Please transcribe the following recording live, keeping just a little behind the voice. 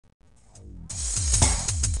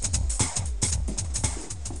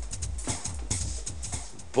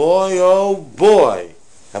Boy, oh boy,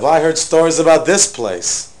 have I heard stories about this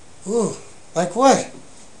place. Ooh, like what?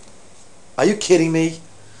 Are you kidding me?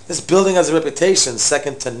 This building has a reputation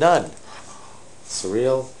second to none. It's a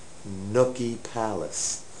real nookie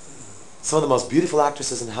palace. Some of the most beautiful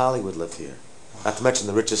actresses in Hollywood live here. Not to mention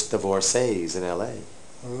the richest divorcees in L.A.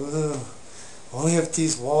 Ooh, only if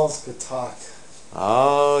these walls could talk.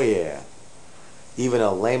 Oh, yeah. Even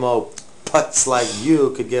a lame-o putz like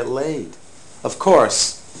you could get laid. Of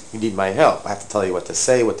course, you need my help. I have to tell you what to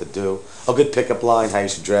say, what to do. A good pickup line, how you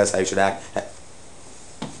should dress, how you should act.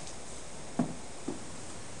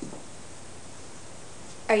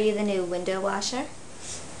 Are you the new window washer?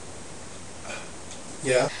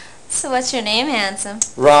 Yeah. So what's your name, handsome?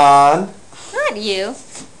 Ron. Not you.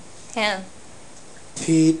 Him.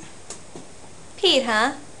 Pete, Pete,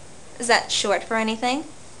 huh? Is that short for anything?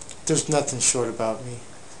 there's nothing short about me.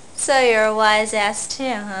 So you're a wise ass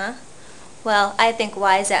too, huh? Well, I think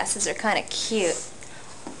wise asses are kind of cute.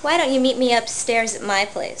 Why don't you meet me upstairs at my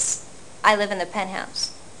place? I live in the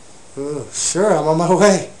penthouse. Ooh, sure, I'm on my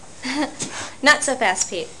way. Not so fast,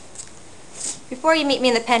 Pete. Before you meet me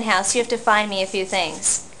in the penthouse, you have to find me a few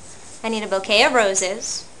things. I need a bouquet of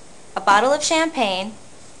roses, a bottle of champagne,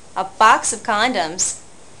 a box of condoms,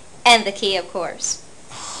 and the key, of course.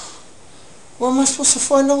 Where am I supposed to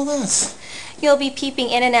find all that? You'll be peeping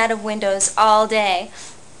in and out of windows all day.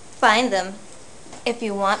 Find them, if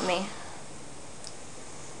you want me.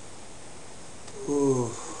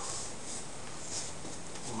 Ooh.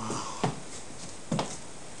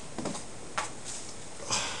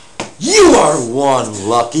 You are one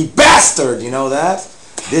lucky bastard, you know that?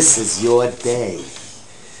 This is your day.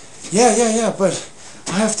 Yeah, but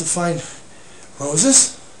I have to find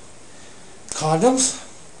roses, condoms,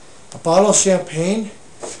 a bottle of champagne,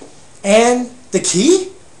 and the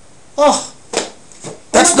key? Oh.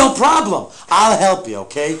 That's no problem. I'll help you,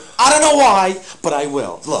 okay? I don't know why, but I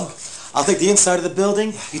will. Look, I'll take the inside of the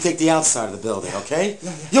building, you take the outside of the building, okay?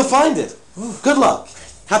 Yeah. You'll find it. Ooh. Good luck.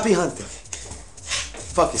 Happy hunting.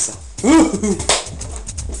 Fuck yourself.